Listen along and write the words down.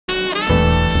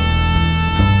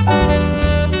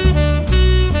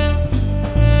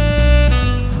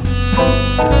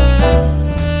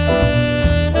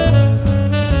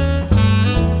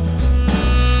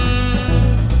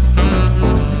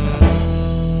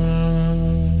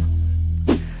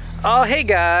Oh, hey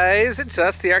guys, it's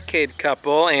us, the Arcade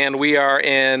Couple, and we are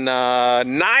in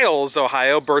Niles,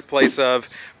 Ohio, birthplace of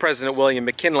President William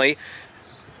McKinley.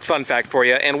 Fun fact for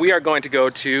you, and we are going to go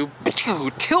to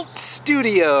Tilt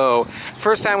Studio.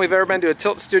 First time we've ever been to a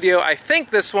Tilt Studio. I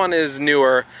think this one is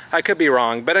newer. I could be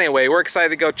wrong, but anyway, we're excited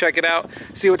to go check it out,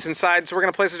 see what's inside. So we're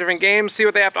gonna play some different games, see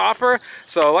what they have to offer.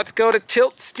 So let's go to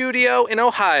Tilt Studio in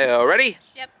Ohio. Ready?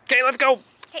 Yep. Okay, let's go.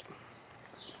 Okay.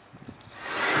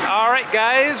 All right,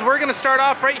 guys, we're gonna start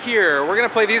off right here. We're gonna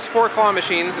play these 4 claw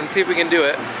machines and see if we can do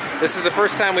it. This is the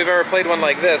first time we've ever played one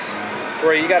like this,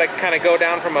 where you gotta kind of go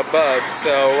down from above.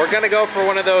 So we're gonna go for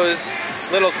one of those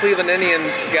little Cleveland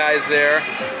Indians guys there.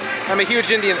 I'm a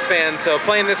huge Indians fan, so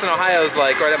playing this in Ohio is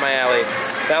like right up my alley.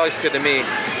 That looks good to me.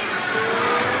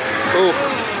 Ooh.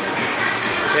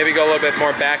 Maybe go a little bit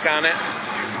more back on it.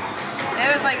 It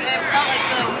felt like the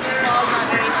ball's not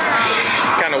very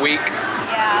strong. Kind of weak.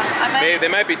 Yeah. Maybe they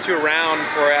might be too round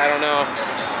for it, I don't know.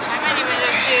 I might even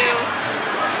just do...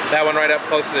 That one right up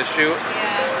close to the chute?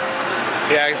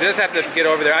 Yeah. Yeah, you just have to get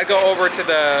over there. I'd go over to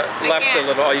the left a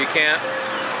little. Oh, you can't?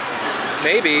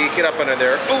 Maybe. Get up under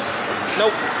there. Oh,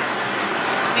 nope.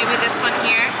 Maybe this one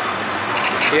here?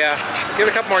 Yeah. Give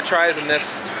it a couple more tries than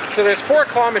this. So there's 4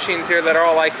 claw machines here that are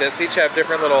all like this. Each have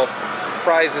different little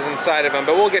prizes inside of them,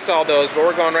 but we'll get to all those. But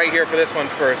we're going right here for this one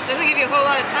first. Doesn't give you a whole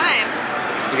lot of time.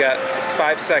 You got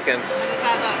 5 seconds. How does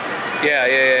that look?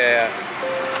 Yeah.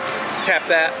 Tap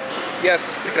that.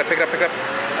 Yes. Pick it up, pick it up, pick it up.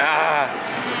 Ah.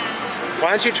 Why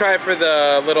don't you try for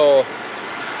the little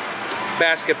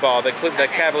basketball, the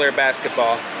Cavalier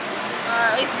basketball?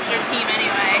 At least it's your team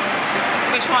anyway.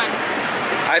 Which one?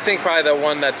 I think probably the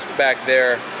one that's back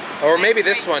there. Or maybe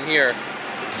this one here.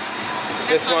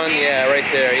 This one, yeah, right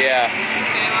there, yeah.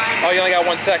 Okay, Oh, you only got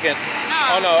 1 second.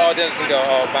 No. Oh no, oh, it doesn't go.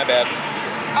 Oh, my bad.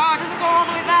 Oh, it doesn't go all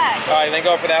the way back. All right, then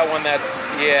go for that one that's,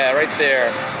 yeah, right there.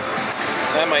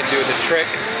 That might do the trick.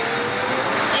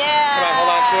 Yeah. Come on, hold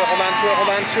on to it, hold on to it,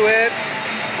 hold on to it.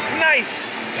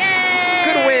 Nice! Yay!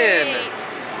 Good win.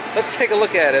 Let's take a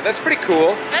look at it. That's pretty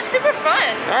cool. That's super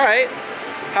fun. All right.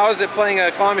 How is it playing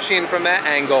a claw machine from that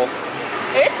angle?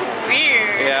 It's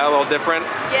weird. Yeah, a little different.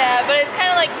 Yeah, but it's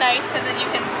kind of like nice because then you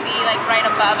can see like right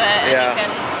above it. And Yeah. You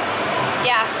can,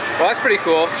 yeah. Well, that's pretty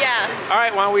cool. Yeah. All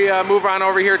right, why don't we move on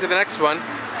over here to the next one? Are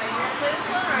you gonna play this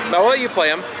one? Or No, we'll let you play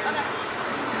them.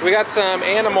 Okay. We got some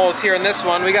animals here in this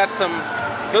one. We got some,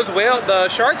 the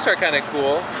sharks are kind of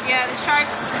cool. Yeah, the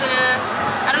sharks,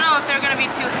 I don't know if they're gonna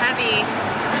be too heavy.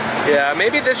 Yeah,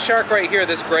 maybe this shark right here,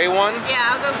 this gray one.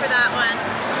 Yeah, I'll go for that one.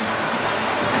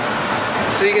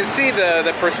 So you can see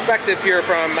the perspective here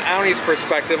from Aune's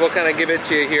perspective. We'll kind of give it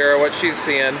to you here, what she's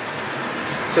seeing.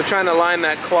 So trying to line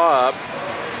that claw up.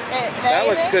 That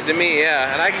looks good to me,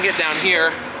 yeah. And I can get down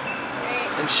here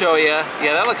and show you.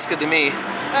 Yeah, that looks good to me.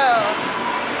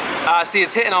 Oh. See,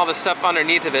 it's hitting all the stuff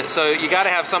underneath of it, so you got to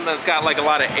have something that's got like a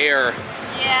lot of air.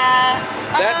 Yeah.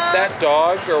 That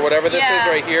dog, or whatever this is Yeah.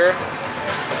 right here,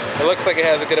 it looks like it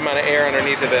has a good amount of air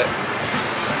underneath of it.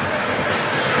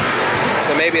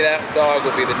 So maybe that dog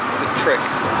would be the trick.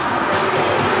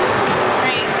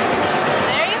 Right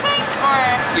there, you think?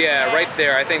 Or Yeah, right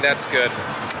there. I think that's good.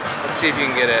 Let's see if you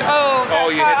can get it. Oh,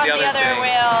 you hit the other thing.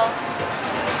 wheel.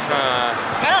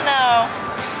 I don't know.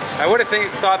 I would have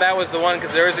thought that was the one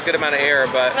because there is a good amount of air,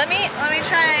 but Let me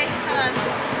try. Hold on.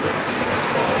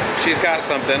 she's got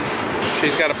something.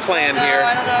 She's got a plan No, here.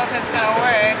 I don't know if it's gonna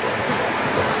work.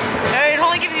 It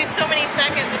only gives you so many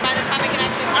seconds, and by the time I can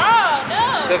actually. Oh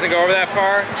no! Doesn't go over that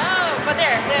far. No, but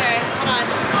there. Hold on.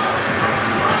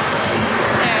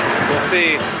 There. We'll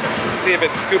see. See if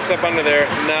it scoops up under there.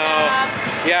 No.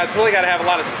 Yeah, it's really got to have a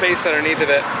lot of space underneath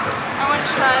of it. I want to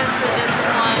try for this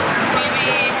one.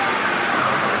 Maybe.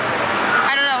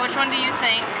 I don't know. Which one do you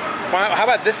think? How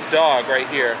about this dog right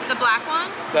here? The black one?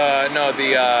 The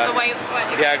white one.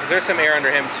 Yeah, because there's some air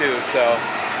under him too. So.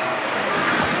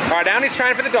 All right, Aune's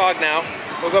trying for the dog now.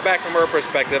 We'll go back from her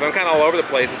perspective. I'm kind of all over the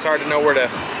place. It's hard to know where to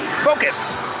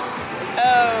focus.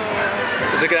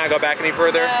 Oh. Is it gonna go back any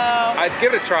further? No. I'd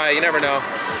give it a try. You never know.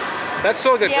 That's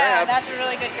still a good grab. Yeah, that's a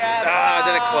really good grab. Ah,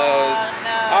 didn't close.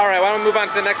 No. All right, why don't we move on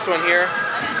to the next one here?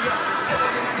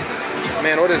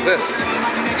 Man, what is this?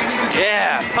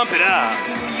 Yeah, pump it up.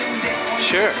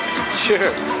 Sure.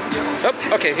 Oh,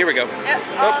 okay, here we go. Yep.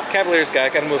 Oh, Cavaliers guy,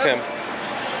 gotta move him.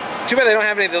 Too bad they don't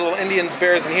have any of the little Indians,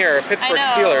 Bears in here. Pittsburgh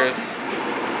Steelers.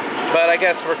 But I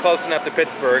guess we're close enough to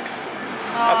Pittsburgh.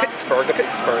 Pittsburgh.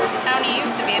 Aune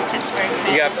used to be a Pittsburgh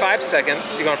fan. You got 5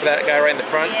 seconds. You going for that guy right in the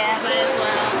front? Yeah, might as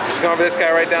well. She's going for this guy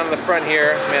right down in the front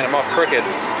here. Man, I'm all crooked.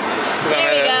 Just because I'm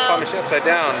There we at a go. claw machine upside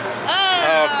down. Oh,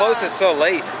 Oh, close is so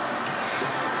late.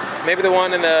 Maybe the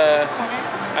one in the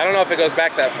corner. I don't know if it goes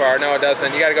back that far. No, it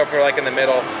doesn't. You gotta go for like in the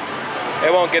middle.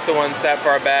 It won't get the ones that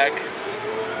far back.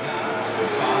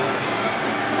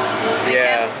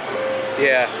 Yeah.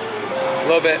 Yeah. A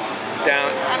little bit down.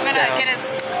 I'm gonna get his...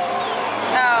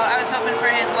 Oh, I was hoping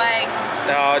for his leg.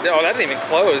 No, oh, that didn't even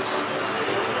close.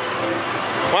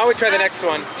 Why don't we try the next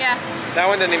one? Yeah. That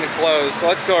one didn't even close, so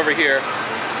let's go over here.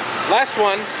 Last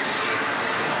one.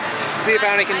 See if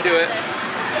Aune can do it.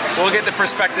 We'll get the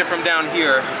perspective from down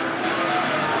here.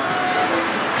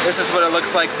 This is what it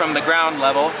looks like from the ground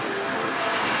level.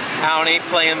 Aune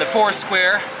playing the 4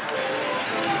 square.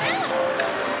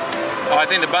 Oh, I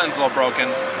think the button's a little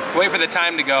broken. Wait for the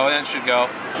time to go, then it should go.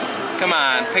 Come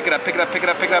on, pick it up, pick it up, pick it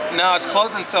up, pick it up. No, it's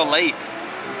closing so late.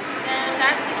 And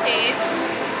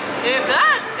if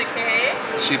that's the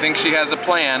case, she thinks she has a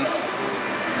plan.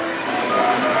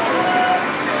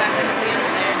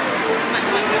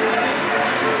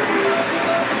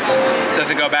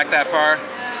 Doesn't go back that far?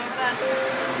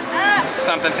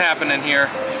 Something's happening here.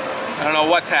 I don't know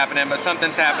what's happening, but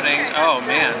something's happening. Oh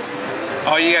man.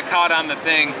 Oh, you got caught on the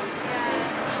thing.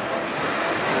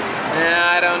 Yeah,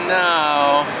 I don't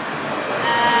know.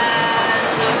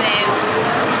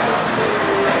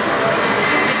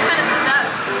 It's kind of stuck.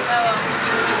 Oh.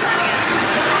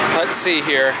 Let's see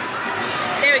here.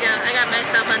 There we go. I got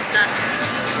myself unstuck.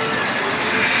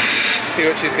 See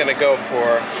what she's gonna go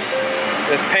for.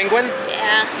 This penguin?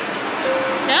 Yeah.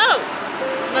 No.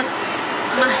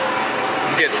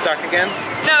 Does it get stuck again?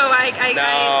 No,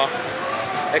 No.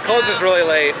 It closes really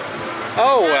late.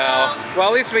 Oh well. Well,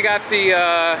 at least we got the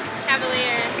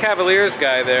Cavaliers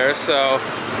guy there, so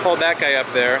hold that guy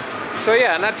up there. So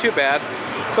yeah, not too bad.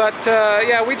 But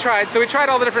yeah, we tried. So we tried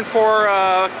all the different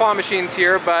 4 claw machines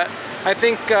here, but I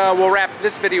think we'll wrap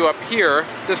this video up here,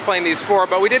 just playing these 4.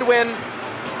 But we did win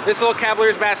this little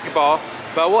Cavaliers basketball.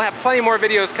 But we'll have plenty more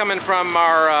videos coming from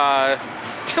our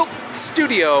Tilt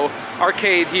Studio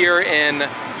arcade here in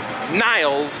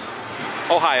Niles,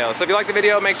 Ohio. So if you like the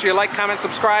video, make sure you like, comment,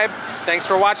 subscribe. Thanks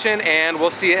for watching, and we'll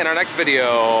see you in our next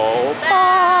video.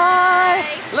 Bye!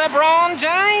 LeBron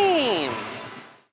James!